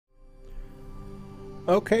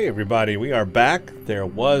Okay, everybody, we are back. There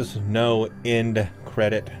was no end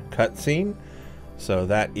credit cutscene, so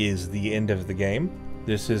that is the end of the game.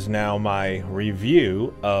 This is now my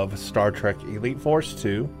review of Star Trek Elite Force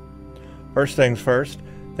 2. First things first,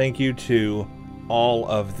 thank you to all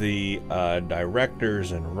of the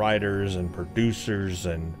directors and writers and producers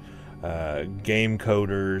and game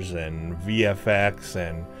coders and VFX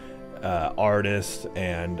and artists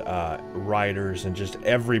and writers and just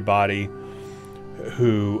everybody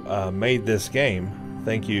who made this game.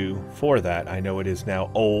 Thank you for that. I know it is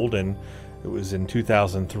now old, and it was in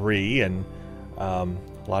 2003, and a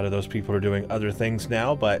lot of those people are doing other things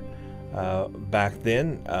now, but back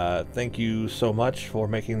then, thank you so much for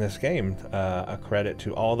making this game. A credit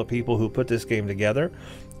to all the people who put this game together.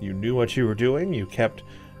 You knew what you were doing. You kept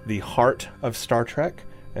the heart of Star Trek,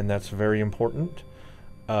 and that's very important.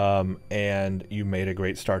 And you made a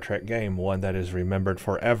great Star Trek game, one that is remembered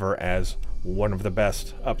forever as one of the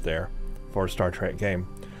best up there for a Star Trek game.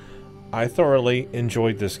 I thoroughly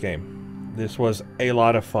enjoyed this game. This was a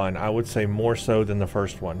lot of fun. I would say more so than the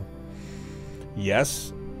first one.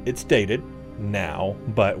 Yes, it's dated now,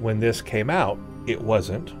 but when this came out, it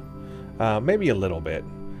wasn't. Maybe a little bit,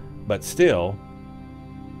 but still,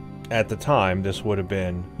 at the time, this would have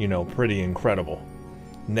been, you know, pretty incredible.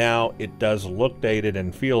 Now it does look dated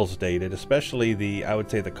and feels dated, especially I would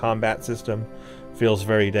say the combat system feels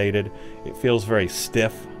very dated. It feels very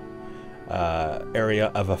stiff. Area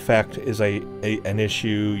of effect is an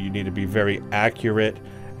issue. You need to be very accurate,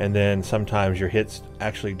 and then sometimes your hits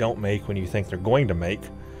actually don't make when you think they're going to make,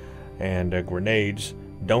 and grenades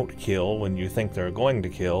don't kill when you think they're going to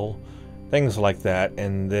kill, things like that.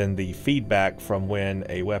 And then the feedback from when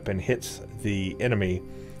a weapon hits the enemy,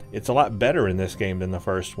 it's a lot better in this game than the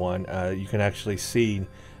first one. You can actually see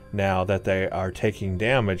now that they are taking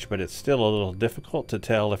damage, but it's still a little difficult to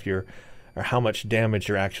tell if or how much damage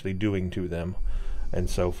you're actually doing to them and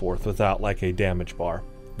so forth without like a damage bar.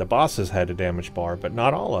 The bosses had a damage bar, but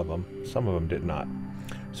not all of them. Some of them did not.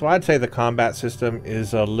 So I'd say the combat system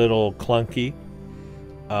is a little clunky,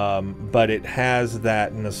 but it has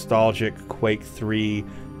that nostalgic Quake 3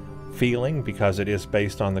 feeling because it is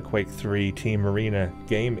based on the Quake 3 Team Arena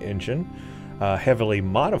game engine, heavily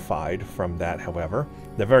modified from that. However,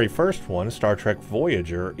 the very first one, Star Trek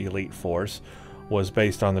Voyager Elite Force, was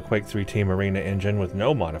based on the Quake 3 Team Arena engine with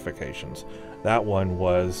no modifications. That one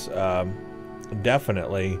was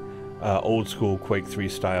definitely old school Quake 3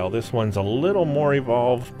 style. This one's a little more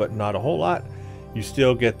evolved, but not a whole lot. You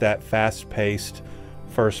still get that fast-paced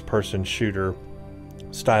first-person shooter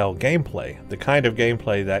style gameplay, the kind of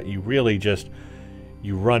gameplay that you really just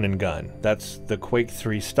run and gun. That's the Quake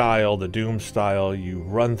 3 style, the Doom style. You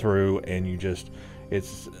run through and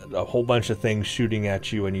it's a whole bunch of things shooting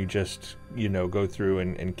at you, and you just, you know, go through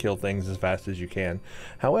and kill things as fast as you can.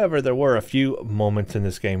 However, there were a few moments in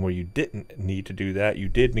this game where you didn't need to do that. You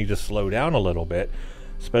did need to slow down a little bit,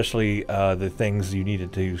 especially the things you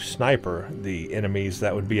needed to sniper, the enemies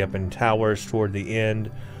that would be up in towers toward the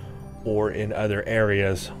end, or in other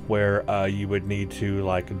areas where you would need to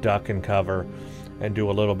like duck and cover and do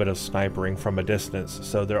a little bit of snipering from a distance.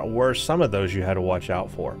 So there were some of those you had to watch out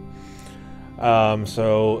for.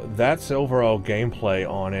 So that's overall gameplay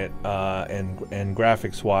on it, and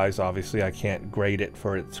graphics wise, obviously I can't grade it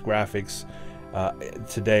for its graphics.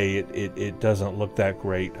 Today it doesn't look that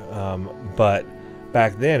great, but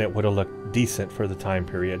back then it would have looked decent for the time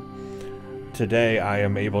period. Today I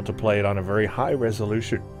am able to play it on a very high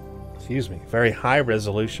resolution, very high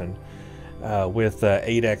resolution, with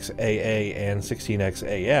 8x AA and 16x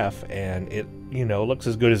AF, and it, you know, looks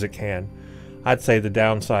as good as it can. I'd say the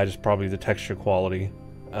downside is probably the texture quality.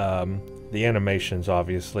 The animations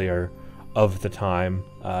obviously are of the time,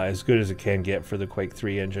 as good as it can get for the Quake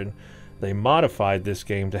 3 engine. They modified this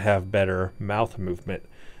game to have better mouth movement,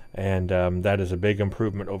 and that is a big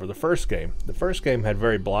improvement over the first game. The first game had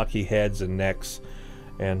very blocky heads and necks,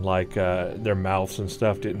 and like their mouths and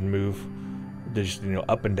stuff didn't move, just, you know,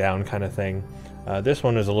 up and down kind of thing. This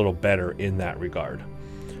one is a little better in that regard,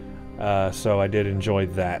 so I did enjoy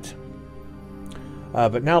that.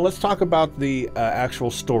 But now let's talk about the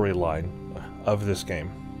actual storyline of this game.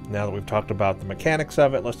 Now that we've talked about the mechanics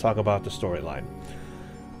of it, let's talk about the storyline.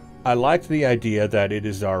 I liked the idea that it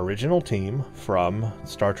is our original team from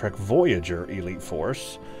Star Trek Voyager Elite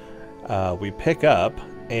Force. We pick up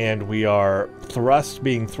and we are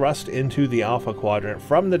being thrust into the Alpha Quadrant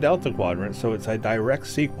from the Delta Quadrant, so it's a direct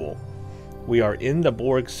sequel. We are in the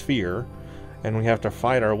Borg sphere, and we have to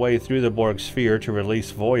fight our way through the Borg sphere to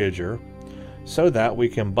release Voyager, so that we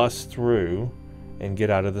can bust through and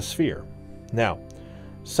get out of the sphere. Now,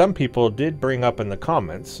 some people did bring up in the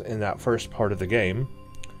comments in that first part of the game,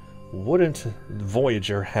 wouldn't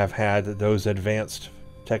Voyager have had those advanced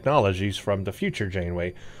technologies from the future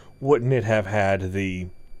Janeway? Wouldn't it have had the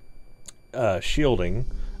shielding,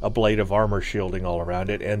 a blade of armor shielding all around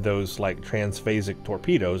it, and those like transphasic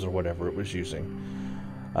torpedoes or whatever it was using?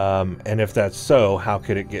 And if that's so, how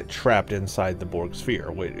could it get trapped inside the Borg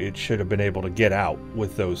sphere? It should have been able to get out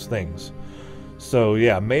with those things. So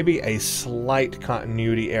yeah, maybe a slight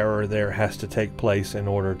continuity error there has to take place in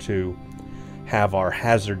order to have our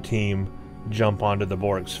hazard team jump onto the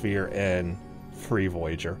Borg sphere and free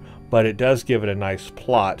Voyager. But it does give it a nice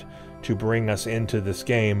plot to bring us into this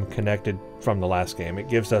game connected from the last game. It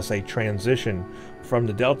gives us a transition from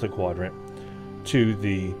the Delta Quadrant to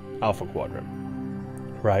the Alpha Quadrant,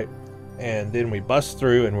 right? And then we bust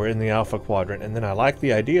through and we're in the Alpha Quadrant. And then I like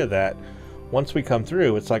the idea that once we come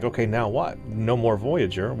through, it's like, okay, now what? No more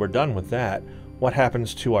Voyager. We're done with that. What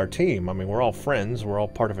happens to our team? I mean, we're all friends. We're all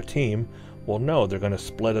part of a team. Well, no, they're going to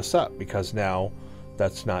split us up because now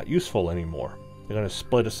that's not useful anymore. They're going to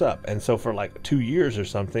split us up. And so for like 2 years or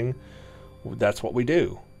something, that's what we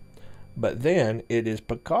do. But then it is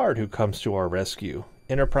Picard who comes to our rescue,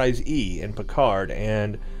 Enterprise E in Picard,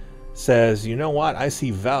 and says, you know what, I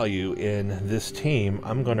see value in this team.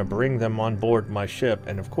 I'm going to bring them on board my ship,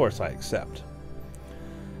 and of course I accept.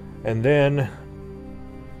 And then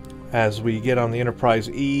as we get on the Enterprise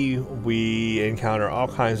E, we encounter all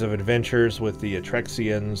kinds of adventures with the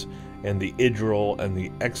Atrexians and the Idril and the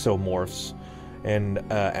Exomorphs. And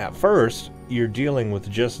at first, you're dealing with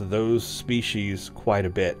just those species quite a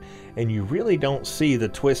bit. And you really don't see the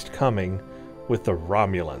twist coming with the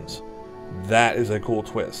Romulans. That is a cool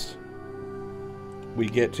twist. We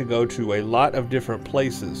get to go to a lot of different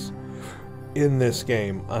places in this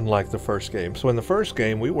game, unlike the first game. So in the first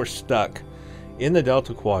game, we were stuck in the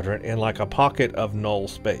Delta Quadrant in like a pocket of null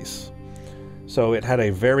space. So it had a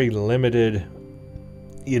very limited,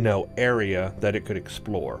 you know, area that it could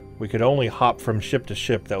explore. We could only hop from ship to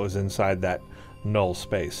ship that was inside that null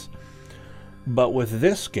space. But with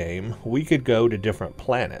this game, we could go to different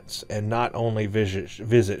planets and not only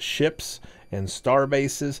visit ships and star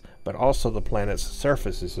bases, but also the planet's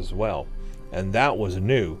surfaces as well. And that was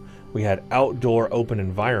new. We had outdoor open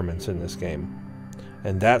environments in this game.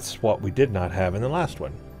 And that's what we did not have in the last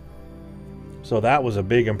one. So that was a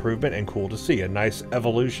big improvement and cool to see. A nice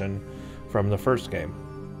evolution from the first game.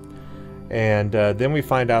 And then we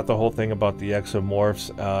find out the whole thing about the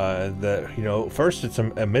Exomorphs. That, you know, first it's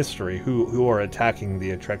a mystery who are attacking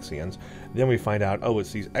the Atrexians. Then we find out, oh,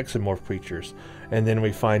 it's these Exomorph creatures. And then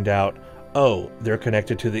we find out, oh, they're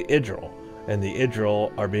connected to the Idril. And the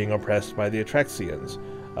Idril are being oppressed by the Atrexians.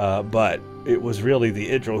 But it was really the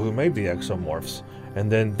Idril who made the Exomorphs. And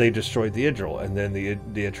then they destroyed the Idril. And then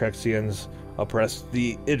the Atrexians oppressed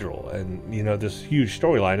the Idril. And, you know, this huge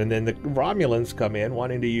storyline. And then the Romulans come in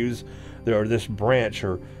wanting to use this branch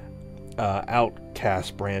or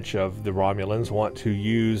outcast branch of the Romulans want to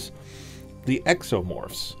use the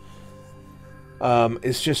Exomorphs.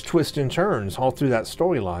 It's just twists and turns all through that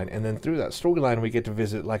storyline. And then through that storyline, we get to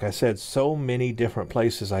visit, like I said, so many different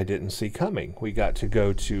places I didn't see coming. We got to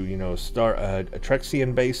go to, you know,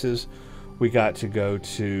 Atrexian bases. We got to go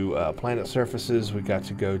to planet surfaces. We got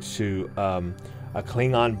to go to a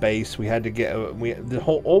Klingon base. We had to get the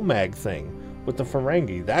whole OMAG thing with the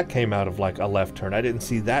Ferengi. That came out of like a left turn. I didn't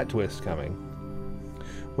see that twist coming.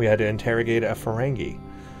 We had to interrogate a Ferengi.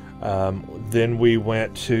 Then we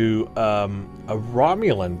went to a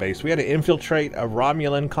Romulan base. We had to infiltrate a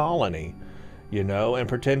Romulan colony, you know, and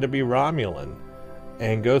pretend to be Romulan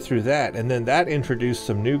and go through that. And then that introduced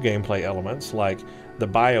some new gameplay elements like the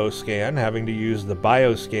bioscan, having to use the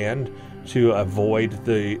bioscan to avoid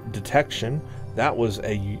the detection. That was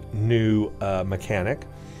a new mechanic.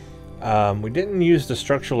 We didn't use the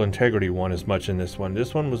structural integrity one as much in this one.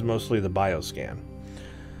 This one was mostly the bioscan.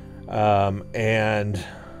 And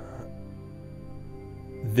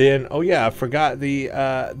then, oh yeah, I forgot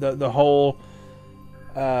the whole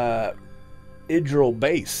Idril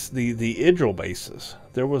base, the Idril bases.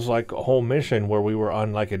 There was like a whole mission where we were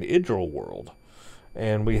on like an Idril world,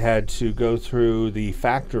 and we had to go through the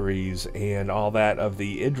factories and all that of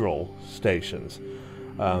the Idril stations,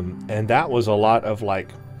 and that was a lot of like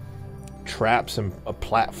traps and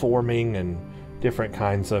platforming and different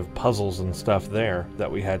kinds of puzzles and stuff there that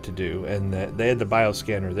we had to do. And they had the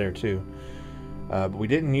bioscanner there too. But we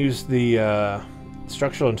didn't use the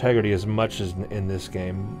structural integrity as much as in this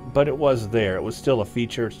game, but it was there. It was still a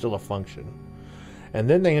feature, still a function. And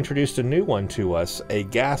then they introduced a new one to us, a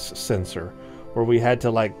gas sensor, where we had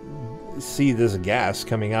to like see this gas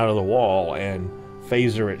coming out of the wall and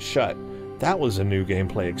phaser it shut. That was a new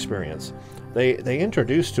gameplay experience. They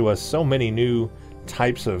introduced to us so many new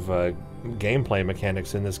types of gameplay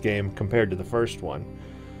mechanics in this game compared to the first one.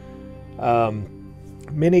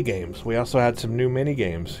 Mini games. We also had some new mini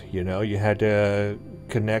games. You know, you had to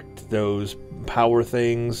connect those power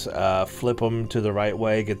things, flip them to the right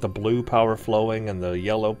way, get the blue power flowing and the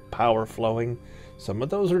yellow power flowing. Some of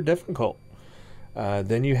those are difficult.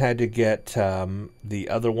 Then you had to get the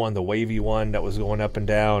other one, the wavy one that was going up and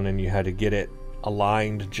down, and you had to get it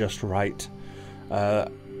aligned just right.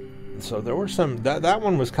 So there were some, that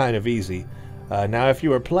one was kind of easy. Now if you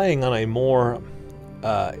were playing on a more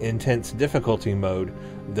intense difficulty mode,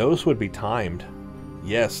 those would be timed.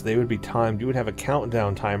 Yes, they would be timed. You would have a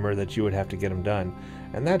countdown timer that you would have to get them done,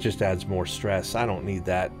 and that just adds more stress. I don't need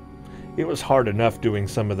that. It was hard enough doing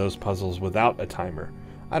some of those puzzles without a timer.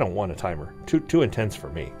 I don't want a timer. Too intense for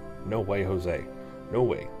me. No way, Jose. No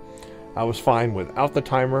way. I was fine without the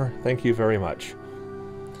timer. Thank you very much.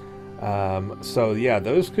 So yeah,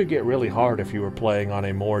 those could get really hard if you were playing on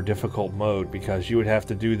a more difficult mode, because you would have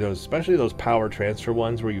to do those, especially those power transfer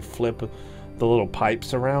ones where you flip the little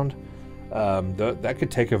pipes around. That could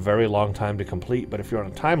take a very long time to complete, but if you're on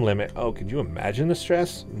a time limit, oh, could you imagine the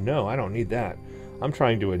stress? No, I don't need that. I'm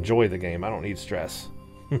trying to enjoy the game. I don't need stress.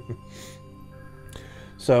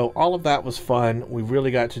 So all of that was fun. We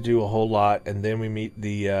really got to do a whole lot, and then we meet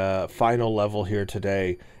the final level here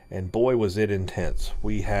today, and boy was it intense.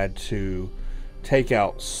 We had to take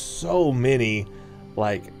out so many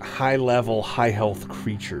like high level, high health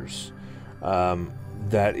creatures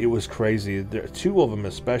that it was crazy. There, two of them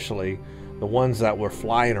especially, the ones that were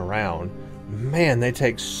flying around, man, they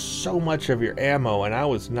take so much of your ammo, and I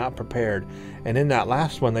was not prepared. And in that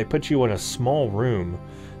last one, they put you in a small room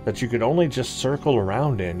that you could only just circle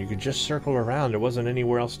around in. You could just circle around. There wasn't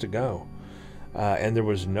anywhere else to go. And there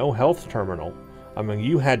was no health terminal. I mean,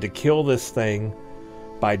 you had to kill this thing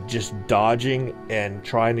by just dodging and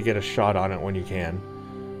trying to get a shot on it when you can,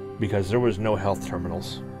 because there was no health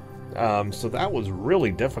terminals. So that was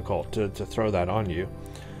really difficult to throw that on you.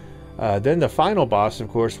 Then the final boss, of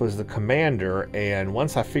course, was the commander, and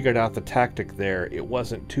once I figured out the tactic there, it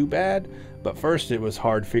wasn't too bad, but first it was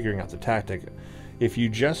hard figuring out the tactic. If you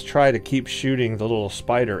just try to keep shooting the little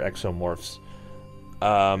spider exomorphs,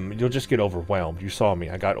 you'll just get overwhelmed. You saw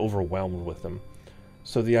me. I got overwhelmed with them.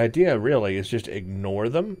 So the idea really is just ignore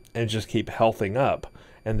them and just keep healthing up,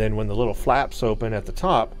 and then when the little flaps open at the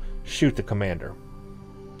top, shoot the commander.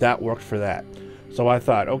 That worked for that. So I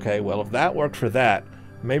thought, okay, well, if that worked for that,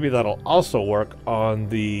 maybe that'll also work on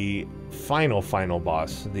the final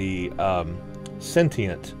boss, the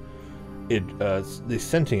sentient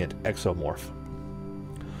exomorph.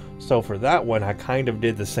 So for that one, I kind of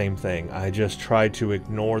did the same thing. I just tried to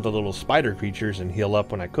ignore the little spider creatures and heal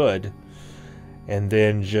up when I could, and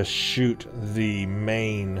then just shoot the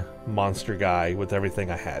main monster guy with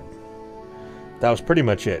everything I had. That was pretty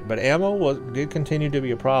much it. But ammo did continue to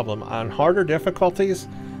be a problem. On harder difficulties,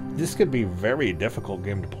 this could be a very difficult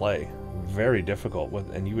game to play. Very difficult,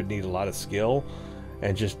 and you would need a lot of skill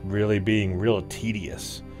and just really being real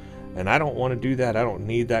tedious. And I don't want to do that. I don't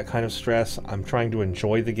need that kind of stress. I'm trying to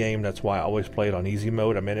enjoy the game. That's why I always play it on easy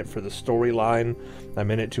mode. I'm in it for the storyline. I'm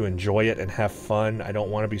in it to enjoy it and have fun. I don't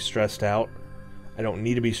want to be stressed out. I don't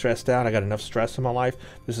need to be stressed out. I got enough stress in my life.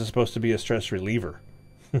 This is supposed to be a stress reliever.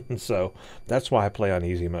 So that's why I play on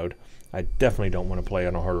easy mode. I definitely don't want to play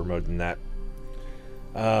on a harder mode than that.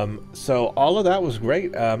 So all of that was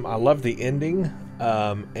great. I love the ending.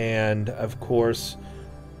 And of course,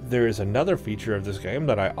 there is another feature of this game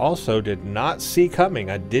that I also did not see coming.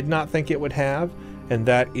 I did not think it would have, and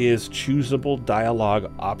that is choosable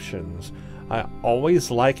dialogue options. I always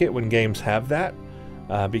like it when games have that,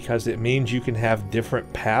 because it means you can have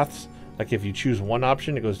different paths. Like if you choose one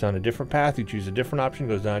option, it goes down a different path. You choose a different option, it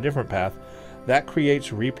goes down a different path. That creates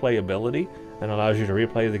replayability and allows you to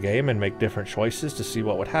replay the game and make different choices to see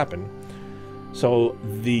what would happen. So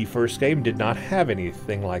the first game did not have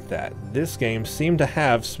anything like that. This game seemed to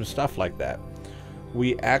have some stuff like that.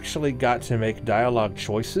 We actually got to make dialogue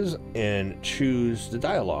choices and choose the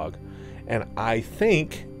dialogue. And I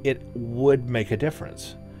think it would make a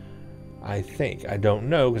difference. I think. I don't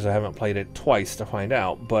know because I haven't played it twice to find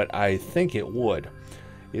out, but I think it would.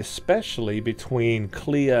 Especially between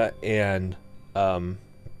Clea and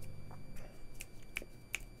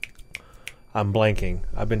I'm blanking.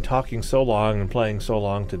 I've been talking so long and playing so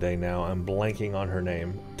long today now, I'm blanking on her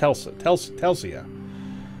name. Telsia.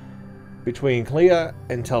 Between Clea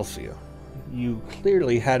and Telsia, you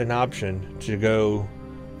clearly had an option to go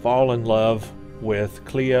fall in love with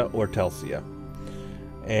Clea or Telsia.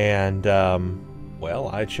 And, well,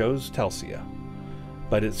 I chose Telsia.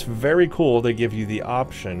 But it's very cool. They give you the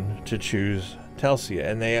option to choose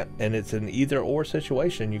Telsia, and it's an either or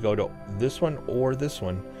situation. You go to this one or this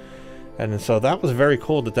one. And so that was very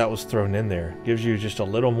cool that was thrown in there. Gives you just a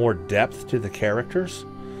little more depth to the characters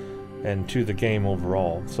and to the game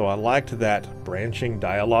overall. So I liked that branching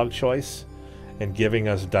dialogue choice and giving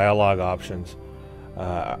us dialogue options.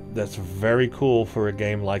 That's very cool for a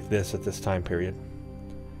game like this at this time period.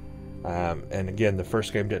 And again, the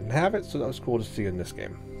first game didn't have it, so that was cool to see in this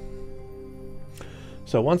game.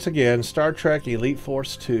 So once again, Star Trek Elite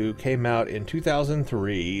Force 2 came out in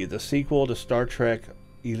 2003, the sequel to Star Trek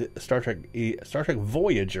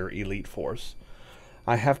Voyager Elite Force.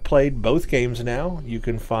 I have played both games now. You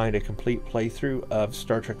can find a complete playthrough of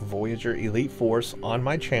Star Trek Voyager Elite Force on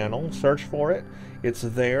my channel. Search for it. It's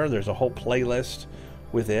there. There's a whole playlist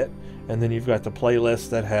with it. And then you've got the playlist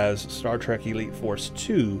that has Star Trek Elite Force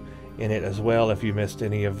 2 in it as well, if you missed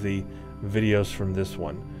any of the videos from this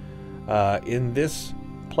one. In this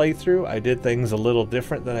playthrough, I did things a little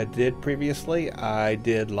different than I did previously. I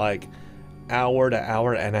did like hour to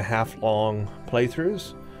hour and a half long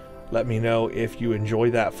playthroughs. Let me know if you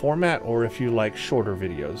enjoy that format or if you like shorter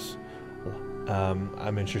videos.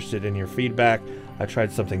 I'm interested in your feedback. I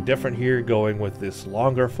tried something different here, going with this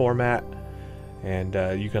longer format, and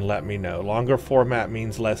you can let me know. Longer format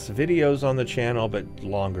means less videos on the channel, but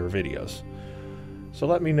longer videos. So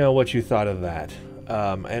let me know what you thought of that.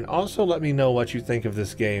 And also let me know what you think of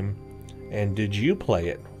this game, and did you play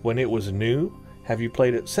it when it was new? Have you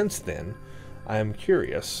played it since then? I'm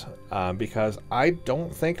curious, because I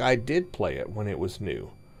don't think I did play it when it was new,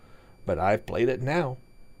 but I've played it now,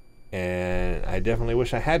 and I definitely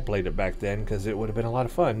wish I had played it back then, because it would have been a lot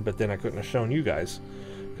of fun, but then I couldn't have shown you guys,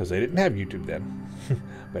 because they didn't have YouTube then.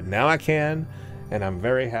 But now I can, and I'm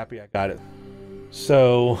very happy I got it.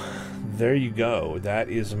 So there you go. That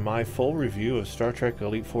is my full review of Star Trek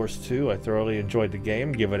Elite Force 2. I thoroughly enjoyed the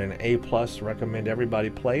game. Give it an A+. Recommend everybody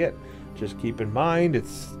play it. Just keep in mind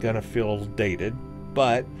it's gonna feel dated,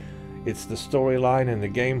 but it's the storyline and the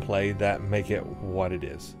gameplay that make it what it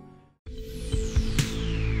is.